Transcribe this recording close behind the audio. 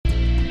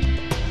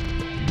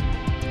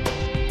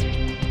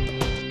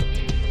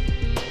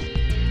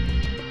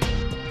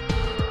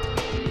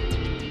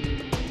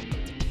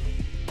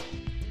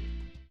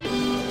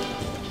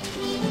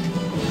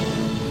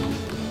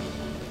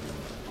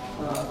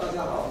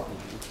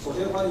首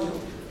先欢迎，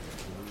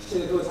谢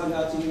谢各位参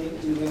加今天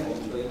我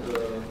们的一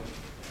个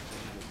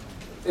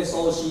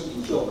SoC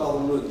领袖高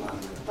峰论坛。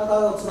那大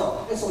家都知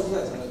道 ，SoC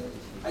在整个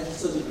IC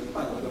设计里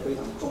扮演一个非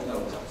常重要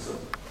的角色，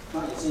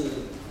那也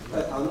是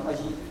在台湾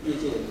IC 业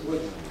界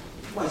会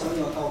迈向另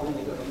外高峰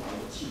的一个很好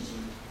的契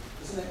机。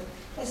可是呢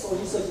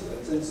 ，SoC 设计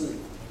本身是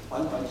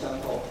环环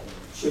相扣，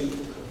缺一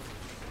不可。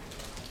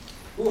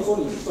如果说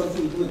你是专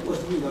注一部分或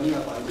是另外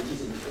环节，其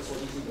实你的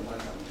SoC 是一个蛮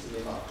强，你是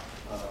没办法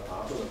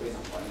把它做得非常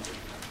完整。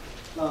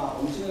那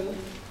我们今天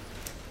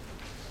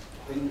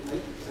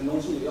很荣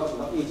幸有邀请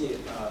到业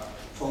界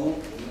从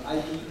我们的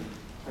IP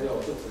还有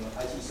这整个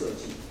IC 设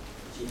计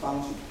以及帮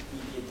助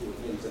EDA 做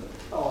验证，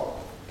到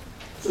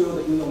最后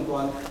的应用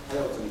端，还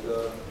有整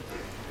个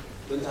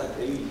人才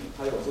培育，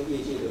还有这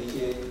业界的一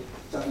些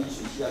像医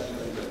学、CIP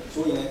等等。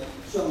所以呢，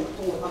希望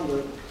通过他们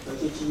的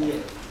一些经验，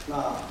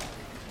那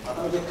把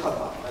他们一些看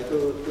法来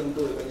跟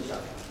各位分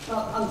享。那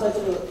按在这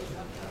个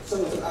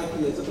身为这个 IP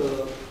的这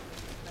个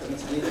整个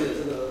产业界的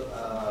这个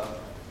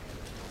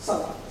上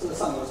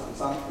游厂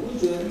商，我们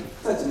觉得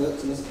在整个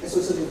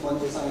SoC设计环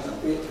节上来讲，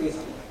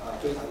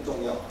非常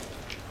重要。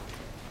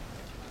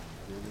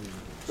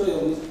所以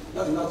我们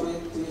邀请到这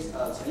些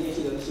产业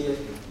界的一些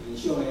领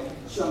袖呢，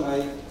希望来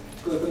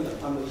各位分享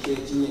他们的一些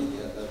经验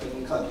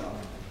跟看法。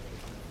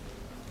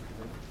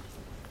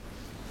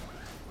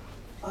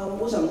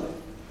我想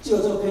借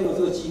由这个 panel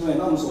这个机会，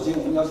那我们首先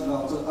我们邀请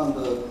到这个 ARM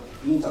的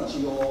营运长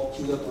CTOV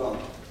Tudor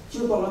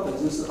Brown。Tudor 他本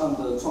身是 ARM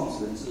的创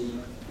始人之一，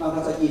那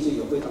他在业界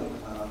有非常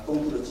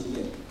丰富的经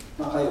验，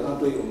那还有他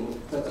对我们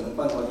在整个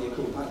半导体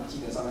客户，他基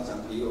本上来讲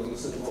也有一个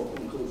深厚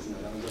跟客户群来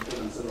讲一个非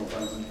常深厚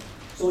关系。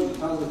所以以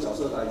他这个角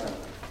色来讲，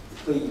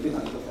可以非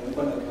常一个宏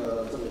观的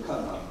这个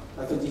看法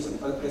来分析整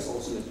个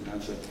SoC 的安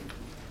全。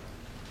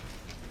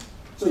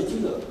所以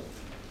Tudor，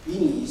 以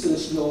你是个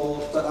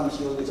CEO 在 ARM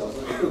CEO 的角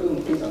色，你会跟我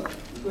们分享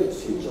你对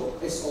全球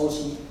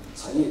SoC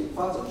产业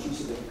发展趋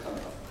势的一个看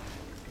法。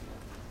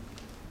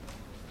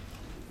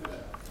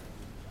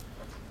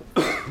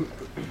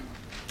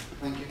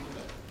Thank you.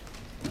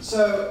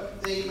 So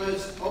the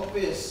most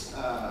obvious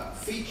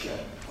feature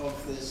of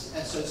this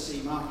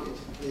SoC market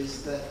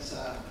is that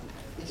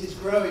it is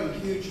growing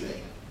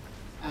hugely,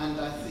 and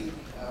I think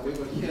we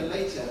will hear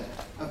later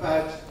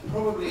about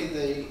probably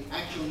the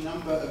actual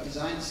number of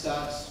design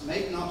starts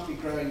may not be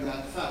growing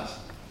that fast,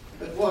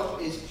 but what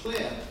is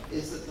clear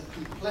is that the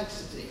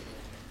complexity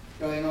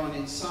going on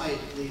inside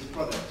these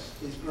products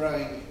is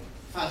growing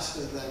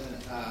faster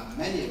than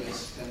many of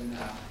us can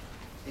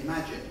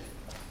imagine.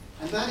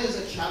 And that is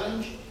a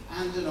challenge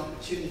and an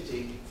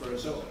opportunity for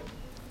us all.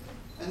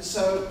 And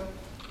so,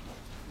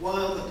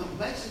 while the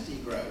complexity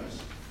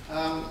grows,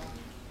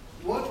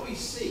 what we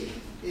see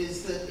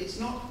is that it's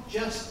not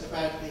just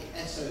about the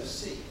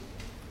SoC.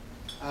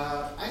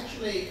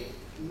 Actually,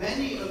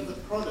 many of the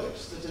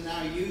products that are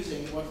now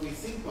using what we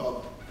think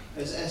of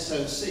as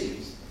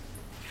SoCs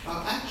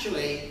are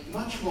actually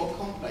much more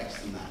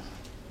complex than that.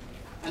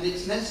 And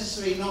it's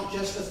necessary not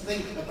just to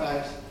think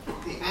about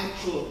the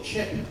actual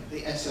chip,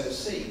 the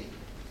SoC,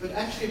 but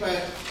actually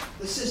about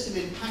the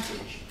system in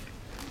package,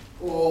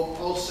 or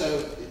also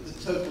the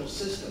total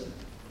system.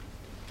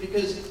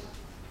 Because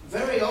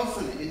very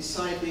often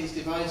inside these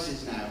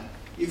devices now,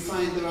 you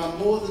find there are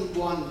more than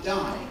one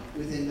die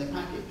within the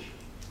package,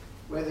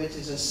 whether it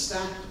is a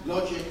stacked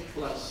logic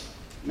plus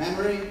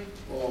memory,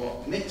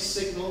 or mixed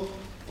signal,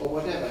 or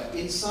whatever.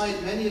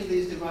 Inside many of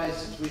these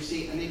devices, we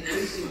see an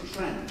increasing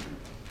trend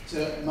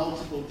to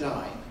multiple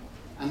die,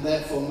 and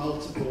therefore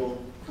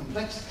multiple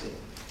complexity.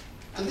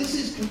 And this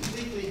is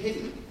completely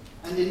hidden,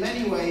 and in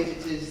many ways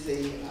it is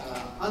the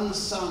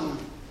unsung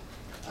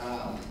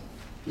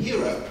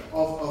hero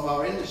of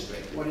our industry,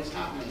 what is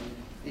happening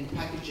in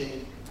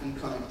packaging and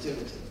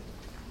connectivity.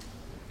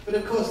 But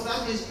of course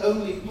that is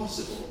only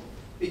possible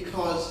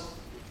because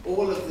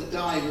all of the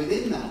die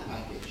within that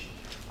package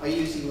are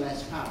using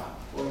less power,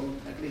 or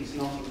at least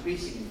not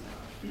increasing in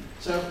power.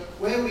 So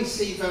where we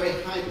see very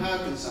high power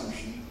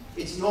consumption,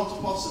 it's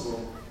not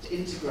possible to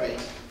integrate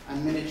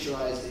and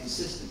miniaturize these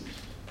systems.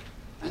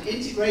 And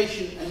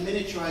integration and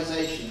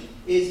miniaturization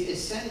is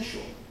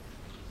essential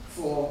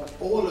for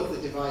all of the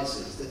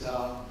devices that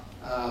are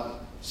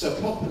so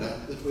popular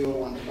that we all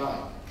want to buy.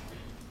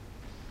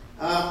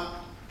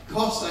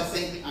 Cost, I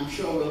think, I'm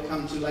sure we'll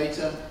come to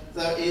later.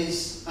 There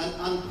is an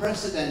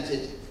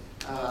unprecedented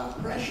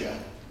pressure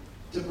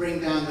to bring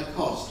down the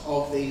cost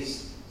of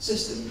these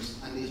systems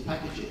and these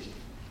packages.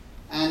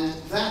 And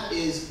that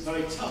is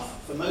very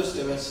tough for most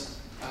of us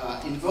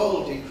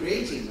involved in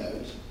creating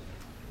those.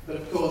 But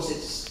of course,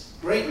 it's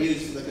great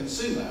news for the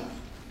consumer,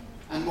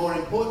 and more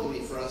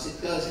importantly for us,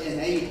 it does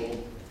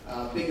enable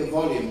bigger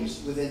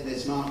volumes within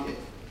this market.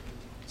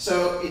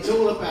 So it's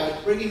all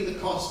about bringing the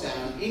cost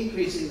down,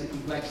 increasing the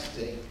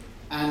complexity,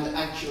 and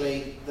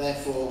actually,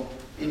 therefore,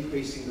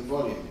 increasing the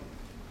volume.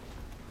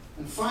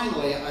 And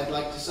finally, I'd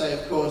like to say,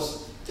 of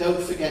course,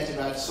 don't forget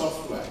about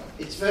software.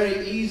 It's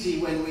very easy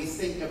when we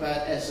think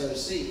about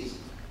SoCs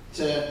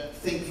to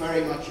think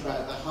very much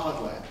about the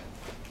hardware.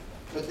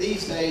 But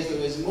these days there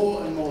is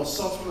more and more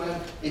software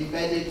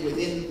embedded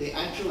within the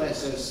actual actual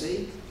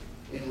SoC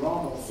in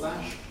ROM or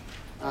Flash,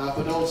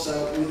 but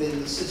also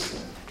within the system.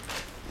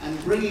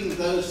 And bringing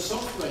those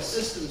software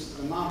systems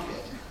to the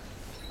market,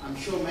 I'm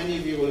sure many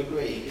of you will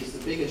agree, is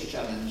the biggest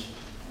challenge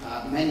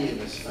many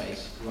of us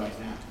face right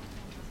now.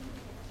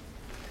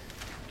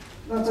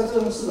 那在这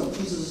种市场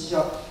趋势之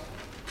下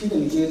，Tudor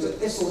你觉得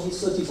这 SoC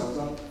设计厂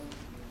商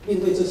面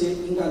对这些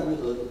应该如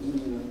何应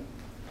对呢？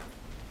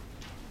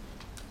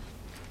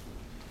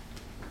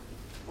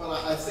 Well,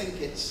 I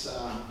think it's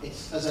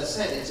as I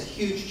said, it's a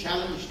huge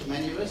challenge to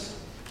many of us.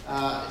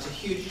 It's a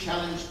huge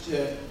challenge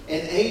to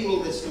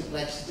enable this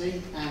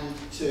complexity and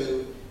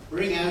to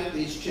bring out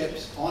these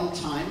chips on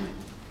time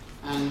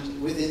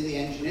and within the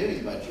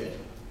engineering budget.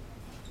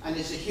 And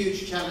it's a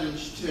huge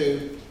challenge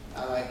to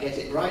get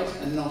it right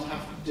and not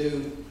have to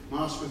do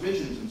mass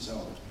revisions and so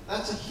on.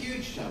 That's a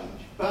huge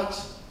challenge, but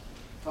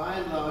by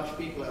and large,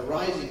 people are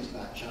rising to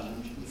that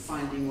challenge and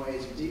finding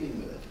ways of dealing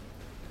with it.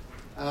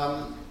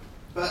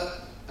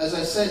 But as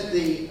I said,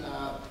 it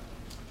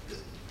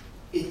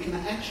can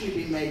actually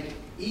be made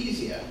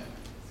easier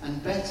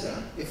and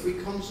better if we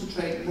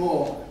concentrate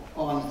more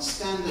on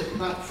standard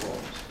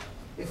platforms,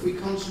 if we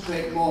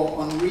concentrate more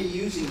on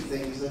reusing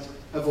things that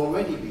have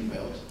already been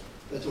built,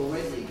 that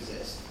already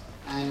exist,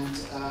 and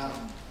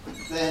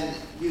then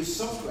use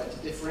software to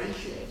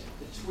differentiate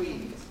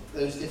between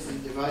those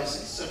different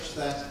devices such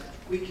that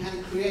we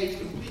can create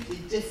completely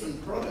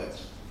different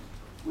products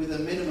with a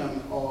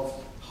minimum of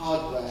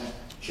hardware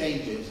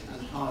changes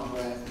and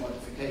hardware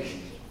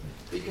modifications.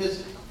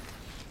 Because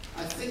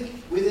I think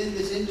within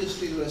this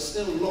industry there are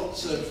still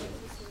lots of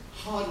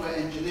hardware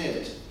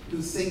engineers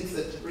who think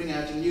that to bring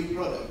out a new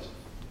product,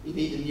 you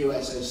need a new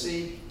SoC,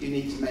 you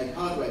need to make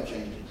hardware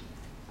changes.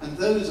 And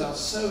those are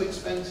so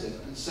expensive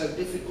and so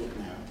difficult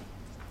now.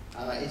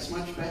 It's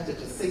much better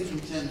to think in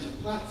terms of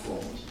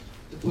platforms,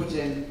 to put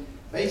in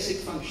basic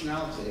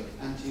functionality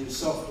and to use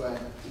software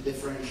to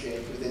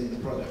differentiate within the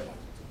product.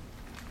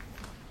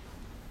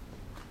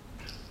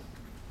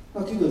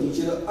 那 Tudor 你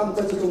觉得 ARM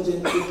在这中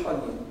间会扮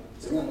演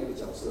怎样的一个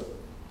角色？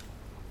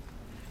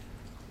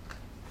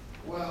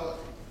 Well,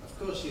 of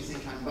course you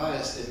think I'm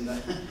biased in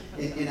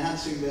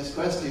answering this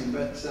question,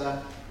 but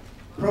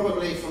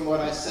probably from what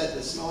I said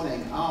this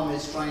morning, ARM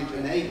is trying to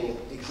enable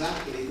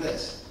exactly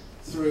this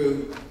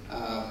through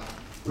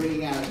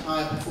bringing out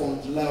higher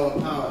performance, lower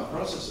power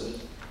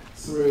processors,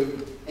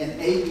 through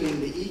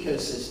enabling the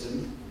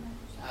ecosystem,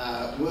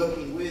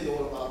 working with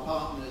all of our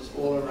partners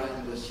all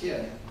around us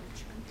here,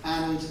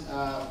 and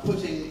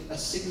putting a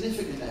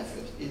significant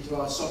effort into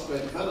our software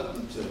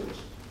development tools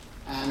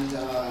and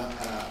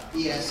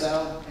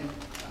ESL,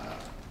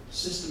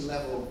 system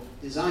level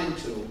design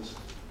tools,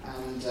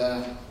 and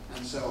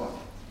so on.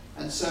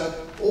 And so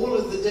all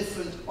of the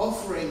different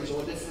offerings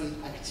or different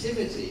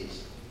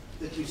activities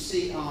that you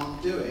see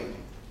ARM doing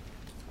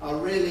are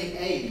really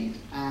aimed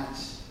at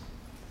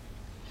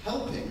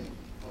helping,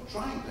 or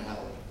trying to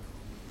help,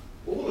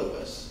 all of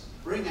us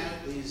bring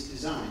out these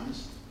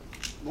designs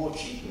more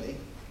cheaply,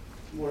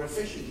 more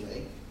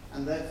efficiently,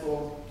 and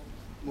therefore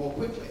more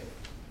quickly.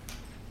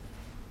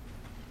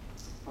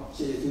 好，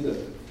谢谢 Tudor。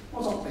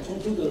那从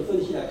Tudor 的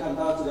分析来看，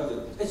大家只了解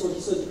SoC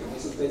设计可能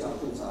是非常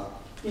复杂，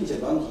并且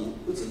软体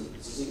不只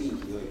是一个硬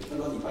体而已，那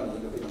软体扮演一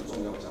个非常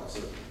重要的角色。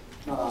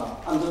那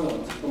ARM这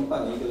种提供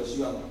扮演一个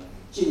希望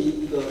建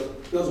立一个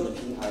标准的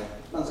平台，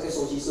让这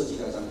SoC 设计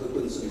来讲会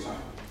更顺畅。